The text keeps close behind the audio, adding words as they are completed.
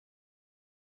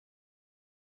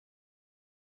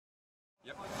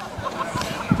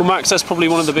Well, Max, that's probably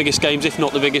one of the biggest games, if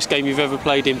not the biggest game you've ever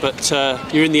played in, but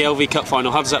you're in the LV Cup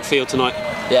final. How does that feel tonight?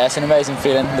 Yeah, it's an amazing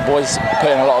feeling. The boys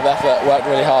put in a lot of effort, worked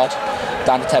really hard,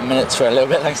 down to 10 minutes for a little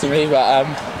bit thanks to me, but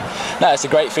no, it's a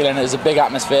great feeling. It was a big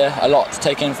atmosphere, a lot to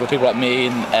take in for people like me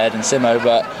and Ed and Simo,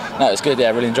 but no, it was good, yeah, I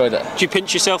really enjoyed it. Do you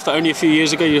pinch yourself that only a few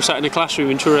years ago you were sat in a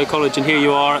classroom in Truro College and here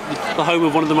you are at the home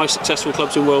of one of the most successful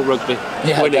clubs in world rugby?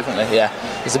 Yeah, winning? Definitely, yeah.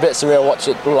 It's a bit surreal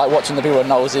watching the people at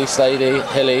Knowlesy, Slady,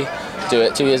 Hilly do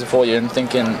it 2 years before you and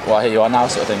thinking, well, here you are now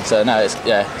sort of thing. So no, it's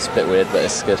a bit weird, but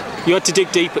it's good. You had to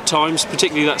dig deep at times,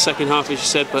 particularly that second half, as you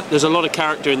said, but there's a lot of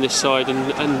character in this side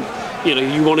and you know,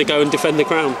 you want to go and defend the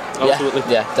crown, ultimately.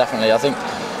 Yeah, definitely. I think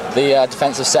the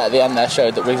defensive set at the end there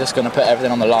showed that we're just going to put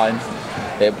everything on the line.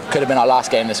 It could have been our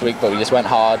last game this week, but we just went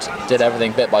hard, did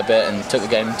everything bit by bit and took the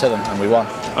game to them and we won.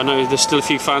 I know there's still a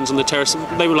few fans on the terrace.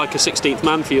 They were like a 16th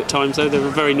man for you at times though. They were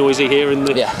very noisy here.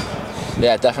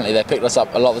 Yeah, definitely. They picked us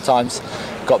up a lot of the times,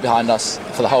 got behind us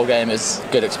for the whole game. It's a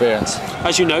good experience.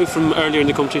 As you know from earlier in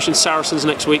the competition, Saracens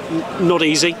next week, not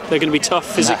easy. They're going to be tough,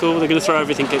 physical, They're going to throw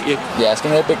everything at you. Yeah, it's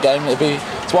going to be a big game.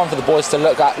 It's one for the boys to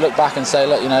look back and say,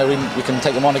 look, you know, we can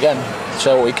take them on again,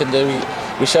 show what we can do.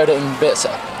 We showed it in bits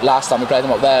last time we played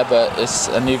them up there, but it's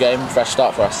a new game, fresh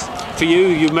start for us. For you,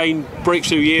 your main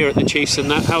breakthrough year at the Chiefs and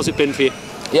that, how's it been for you?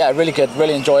 Yeah, really good,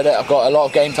 really enjoyed it. I've got a lot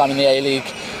of game time in the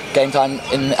A-League, game time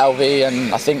in LV,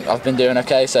 and I think I've been doing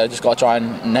okay, so just got to try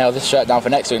and nail this shirt down for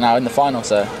next week now in the final,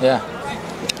 so yeah.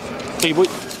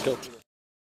 Cool.